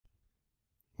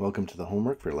Welcome to the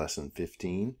homework for lesson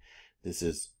 15. This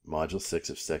is module 6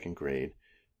 of 2nd grade.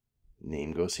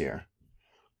 Name goes here.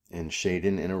 And shade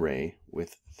in an array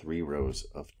with 3 rows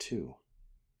of 2.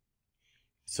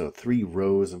 So 3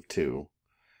 rows of 2.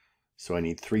 So I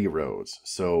need 3 rows.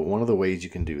 So one of the ways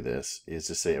you can do this is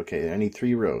to say, okay, I need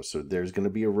 3 rows. So there's going to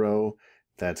be a row,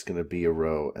 that's going to be a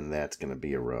row, and that's going to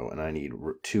be a row. And I need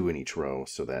 2 in each row.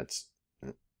 So that's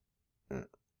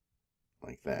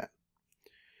like that.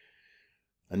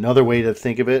 Another way to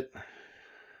think of it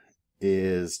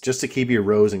is just to keep your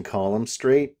rows and columns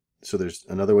straight. So there's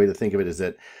another way to think of it is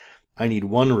that I need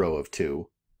 1 row of 2.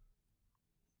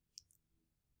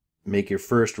 Make your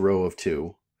first row of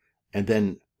 2, and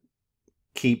then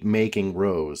keep making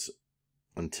rows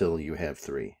until you have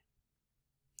 3.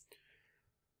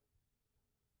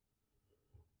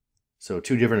 So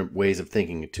 2 different ways of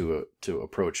thinking to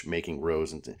approach making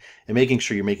rows and making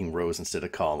sure you're making rows instead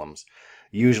of columns.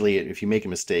 Usually, if you make a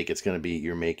mistake, it's going to be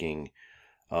you're making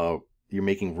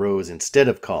rows instead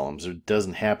of columns. It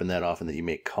doesn't happen that often that you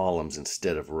make columns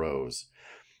instead of rows.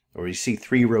 Or you see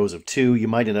 3 rows of 2, you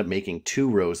might end up making 2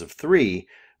 rows of 3,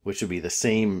 which would be the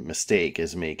same mistake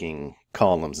as making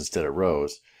columns instead of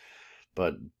rows.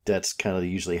 But that's kind of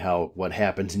usually what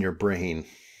happens in your brain.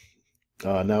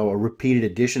 Now a repeated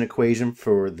addition equation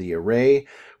for the array.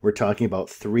 We're talking about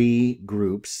 3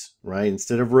 groups, right?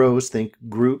 Instead of rows, think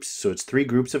groups. So it's 3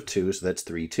 groups of 2, so that's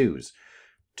 3 2s.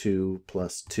 2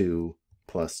 plus 2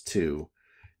 plus 2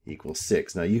 equals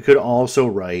 6. Now you could also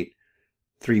write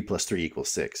 3 plus 3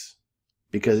 equals 6,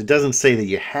 because it doesn't say that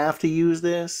you have to use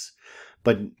this,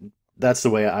 but that's the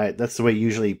way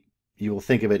usually you will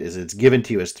think of it, is it's given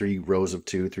to you as 3 rows of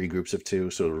 2, 3 groups of 2,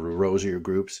 so the rows are your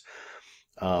groups.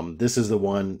 This is the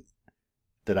one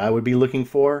that I would be looking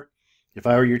for if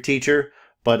I were your teacher,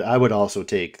 but I would also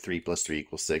take 3 plus 3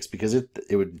 equals 6 because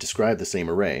it would describe the same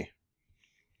array.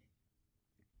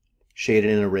 Shaded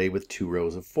in an array with 2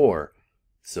 rows of 4.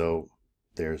 So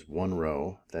there's 1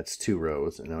 row, that's 2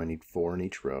 rows, and now I need 4 in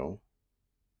each row.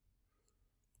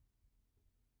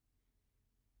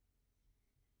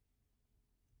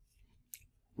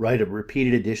 Write a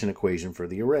repeated addition equation for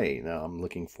the array. Now I'm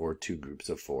looking for 2 groups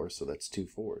of 4, so that's 2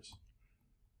 4s.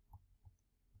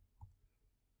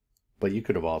 But you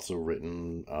could have also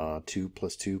written 2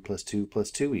 plus 2 plus 2 plus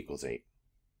 2 equals 8.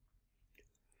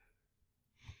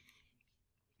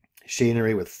 Shade an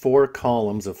array with 4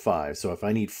 columns of 5. So if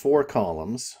I need 4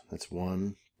 columns, that's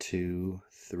 1, 2,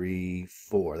 3,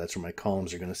 4. That's where my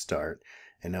columns are going to start.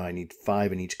 And now I need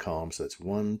 5 in each column. So that's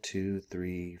 1, 2,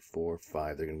 3, 4,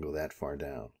 5. They're going to go that far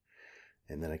down.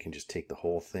 And then I can just take the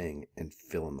whole thing and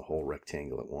fill in the whole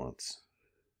rectangle at once.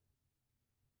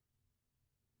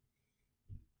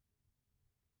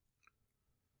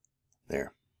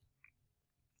 There.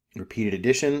 Repeated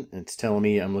addition. It's telling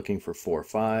me I'm looking for 4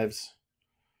 5s.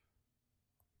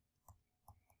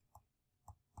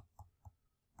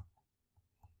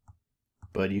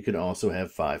 But you could also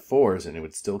have 5 4s and it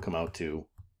would still come out to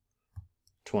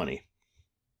 20.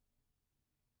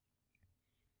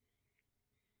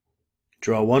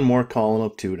 Draw 1 more column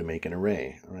of 2 to make an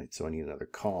array. All right, so I need another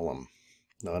column.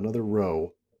 Now another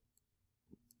row.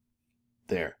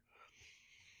 There.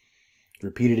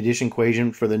 Repeated addition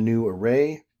equation for the new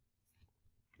array.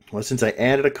 Well, since I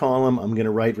added a column, I'm going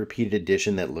to write repeated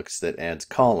addition that adds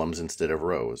columns instead of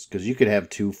rows. Because you could have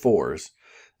 2 4s,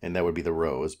 and that would be the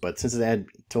rows. But since it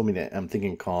told me that, I'm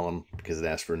thinking column because it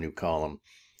asked for a new column.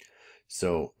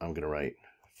 So I'm going to write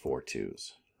 4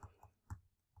 2s.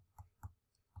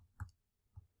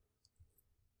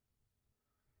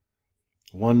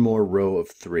 One more row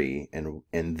of 3, and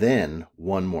then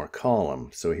 1 more column.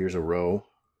 So here's a row,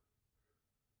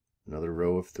 another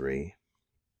row of 3,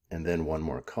 and then 1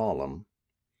 more column,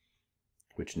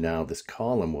 which now this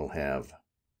column will have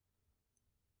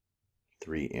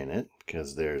 3 in it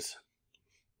because there's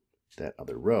that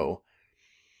other row.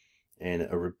 And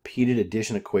a repeated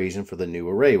addition equation for the new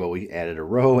array. Well, we added a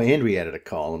row and we added a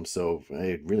column, so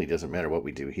it really doesn't matter what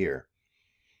we do here.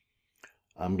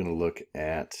 I'm going to look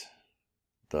at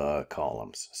the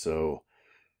columns. So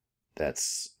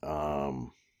that's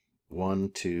 1,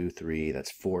 2, 3,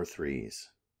 that's 4 3s.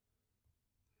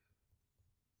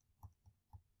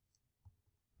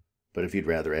 But if you'd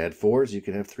rather add 4s, you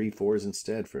could have 3 4s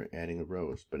instead for adding the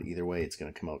rows. But either way, it's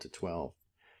going to come out to 12.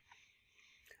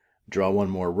 Draw 1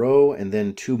 more row and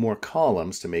then 2 more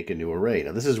columns to make a new array.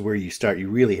 Now this is where you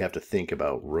really have to think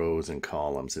about rows and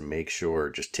columns and make sure,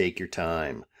 just take your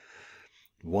time.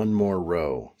 1 more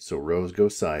row. So rows go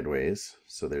sideways.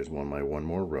 So there's one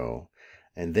more row.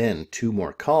 And then 2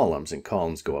 more columns, and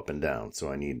columns go up and down. So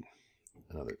I need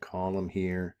another column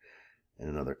here and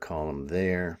another column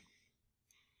there.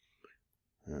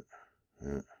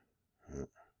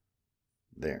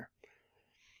 There.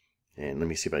 And let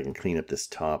me see if I can clean up this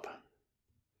top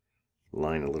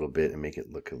line a little bit and make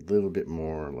it look a little bit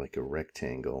more like a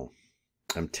rectangle.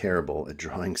 I'm terrible at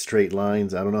drawing straight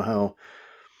lines. I don't know how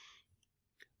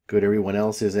good everyone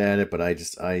else is at it, but I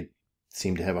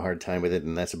seem to have a hard time with it,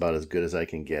 and that's about as good as I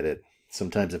can get it.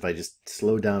 Sometimes if I just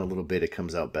slow down a little bit, it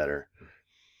comes out better.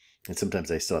 And sometimes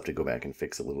I still have to go back and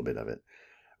fix a little bit of it.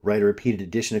 Write a repeated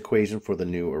addition equation for the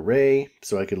new array.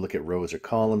 So I could look at rows or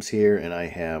columns here, and I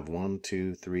have 1,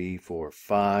 2, 3, 4,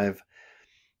 5.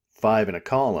 5 in a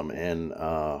column and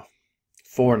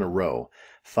 4 in a row.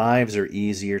 5s are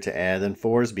easier to add than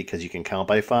 4s because you can count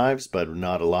by 5s, but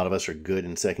not a lot of us are good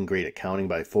in second grade at counting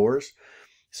by 4s.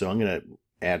 So I'm going to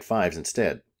add 5s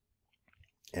instead.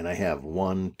 And I have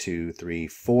 1, 2, 3,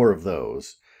 4 of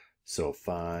those. So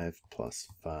 5 plus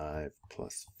 5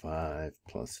 plus 5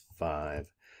 plus 5.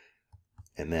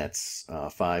 And that's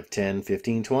 5, 10,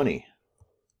 15, 20.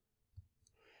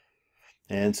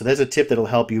 And so that's a tip that'll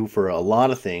help you for a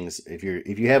lot of things. If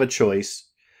you have a choice,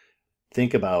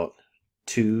 think about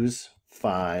 2s,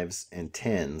 5s, and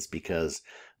 10s, because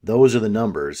those are the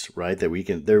numbers, right,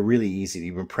 that they're really easy.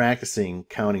 You've been practicing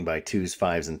counting by 2s,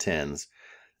 5s, and 10s,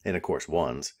 and of course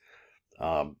 1s.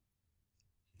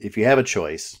 If you have a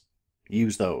choice,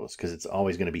 use those, because it's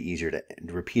always going to be easier to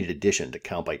repeated addition to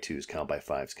count by 2s, count by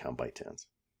 5s, count by 10s.